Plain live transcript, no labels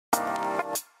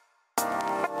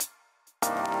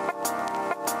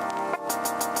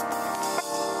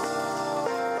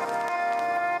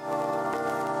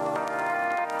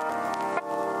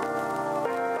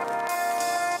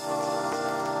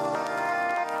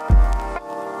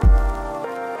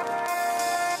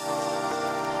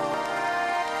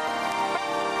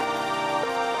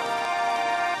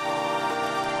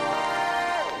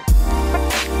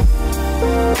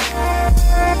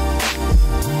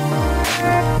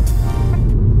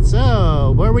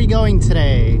are we going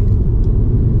today?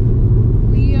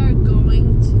 We are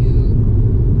going to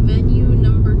venue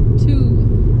number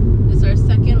 2. It's our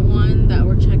second one that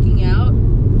we're checking out.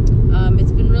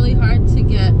 It's been really hard to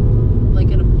get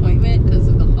like an appointment because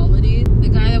of the holidays. The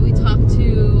guy that we talked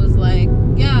to was like,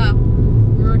 yeah,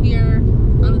 we're here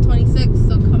on the 26th,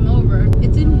 so come over.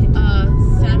 It's in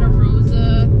Santa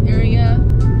Rosa area,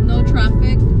 no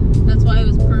traffic. That's why it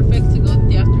was perfect to go the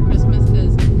day after Christmas,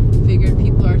 because I figured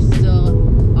people are still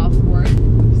off work.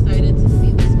 I'm excited to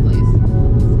see this place.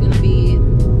 It's gonna be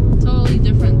totally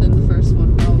different than the first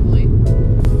one, probably.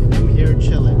 And I'm here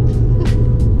chilling.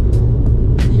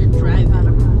 You're driving.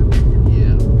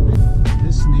 Yeah.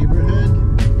 This neighborhood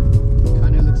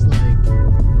kind of looks like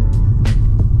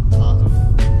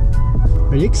Tahoe.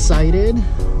 Are you excited?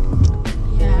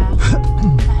 Yeah.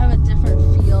 I have a different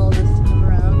feel this time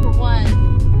around. For one,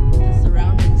 the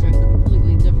surroundings are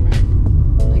completely different.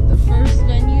 Like the first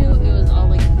venue, it was all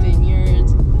like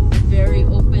vineyards, very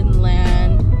open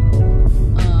land,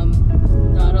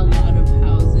 not a lot of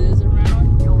houses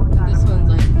around. This one's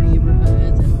like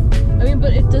neighborhoods, and I mean,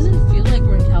 but it doesn't feel like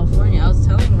we're in California. I was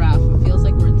telling Raph, it feels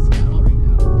like we're in Seattle right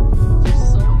now.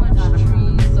 There's so much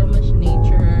trees, so much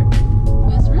nature.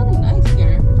 But it's really nice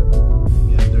here.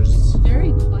 Yeah, there's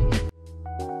Very quiet.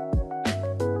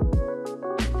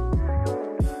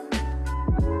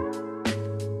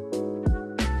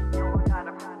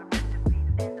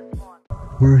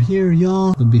 We're here,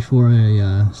 y'all. But before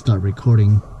I start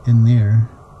recording in there,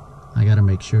 I gotta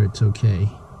make sure it's okay.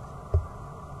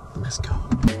 Let's go.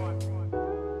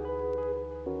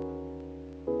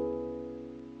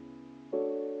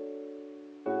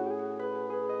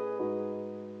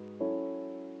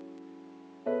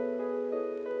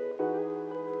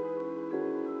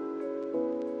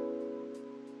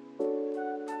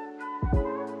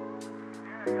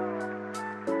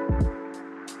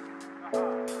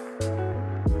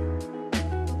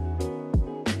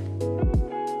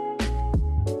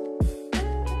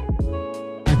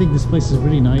 I think this place is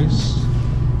really nice.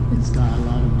 It's got a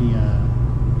lot of the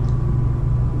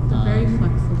They're very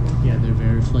flexible, yeah, they're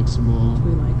very flexible. which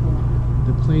we like a lot.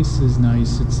 The place is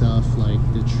nice itself, like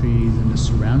the trees and the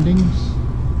surroundings.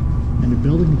 And the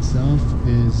building itself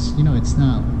is, you know, it's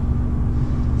not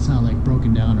like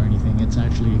broken down or anything. It's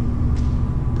actually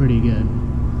pretty good.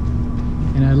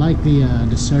 And I like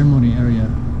the ceremony area.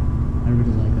 I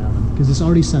really like that one because it's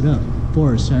already set up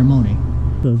for a ceremony.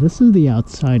 So this is the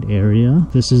outside area.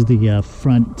 This is the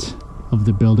front of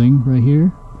the building right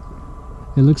here.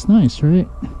 It looks nice, right?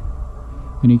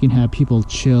 And you can have people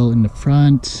chill in the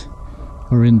front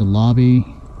or in the lobby.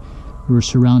 We're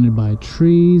surrounded by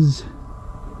trees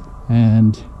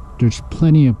and there's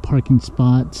plenty of parking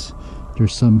spots.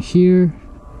 There's some here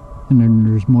and then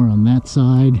there's more on that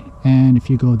side. And if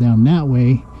you go down that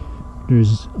way,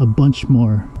 there's a bunch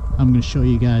more. I'm gonna show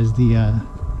you guys the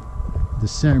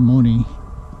ceremony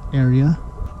area.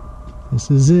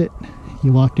 This is it.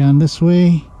 You walk down this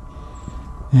way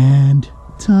and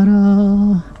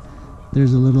ta-da!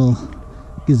 There's a little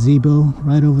gazebo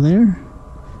right over there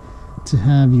to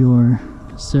have your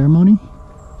ceremony.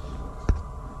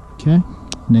 Okay,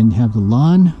 and then you have the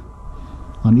lawn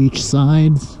on each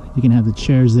side. You can have the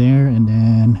chairs there, and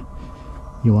then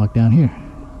you walk down here.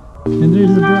 And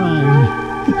there's the bride.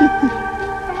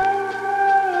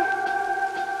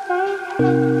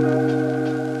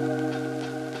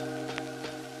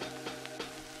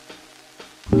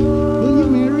 Will you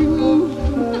marry me?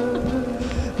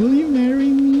 Will you marry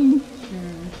me?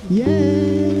 Sure.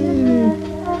 Yay!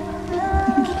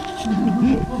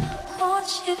 Won't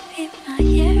you be my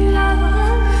hero?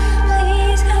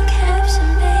 Please come capture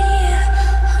me.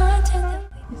 Haunted the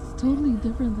It's totally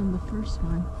different than the first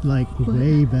one. Like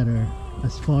way better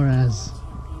as far as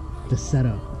the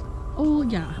setup. Oh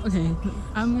yeah, okay.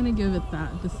 I'm gonna give it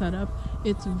that. The setup,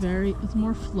 it's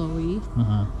more flowy.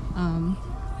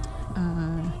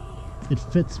 It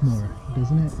fits more,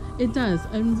 doesn't it? It does,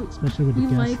 and Especially with the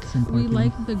guests and we parking.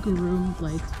 like the groomed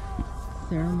like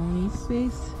ceremony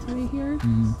space right here,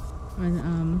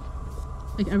 and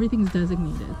like everything's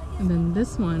designated. And then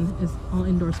this one is all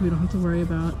indoors, so we don't have to worry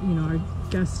about our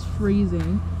guests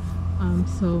freezing.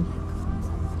 So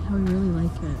yeah, we really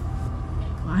like it.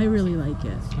 I really like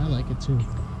it. I like it too.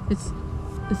 It's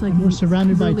like And we're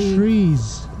surrounded by really,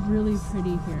 trees. Really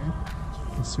pretty here.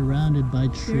 It's surrounded by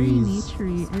Very trees.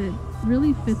 naturey. It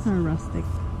really fits our rustic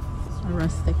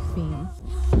theme.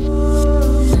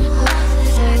 all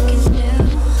that I can do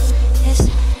is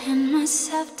hand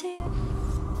myself to you.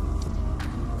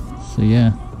 So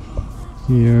yeah,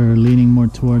 you're leaning more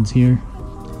towards here.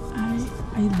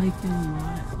 I like it a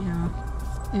lot.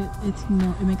 Yeah,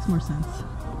 it makes more sense.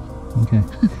 Okay.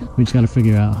 We just gotta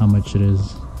figure out how much it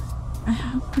is. I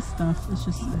have the stuff. It's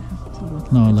just I have to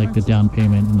look. No, It's like hard the to- down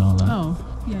payment and all that. Oh,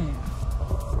 yeah.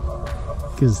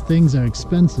 Because things are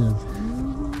expensive.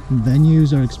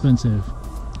 Venues are expensive.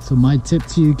 So my tip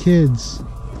to you kids,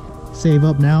 save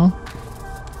up now,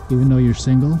 even though you're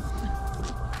single,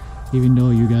 even though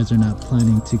you guys are not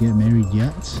planning to get married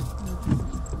yet.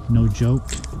 No joke,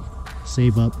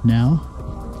 save up now.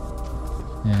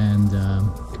 And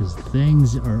because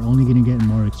things are only going to get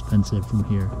more expensive from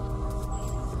here.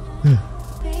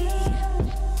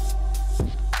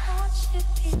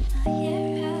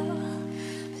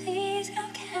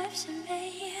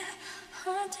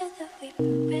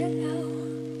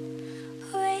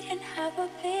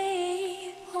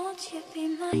 Won't you be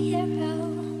my hero?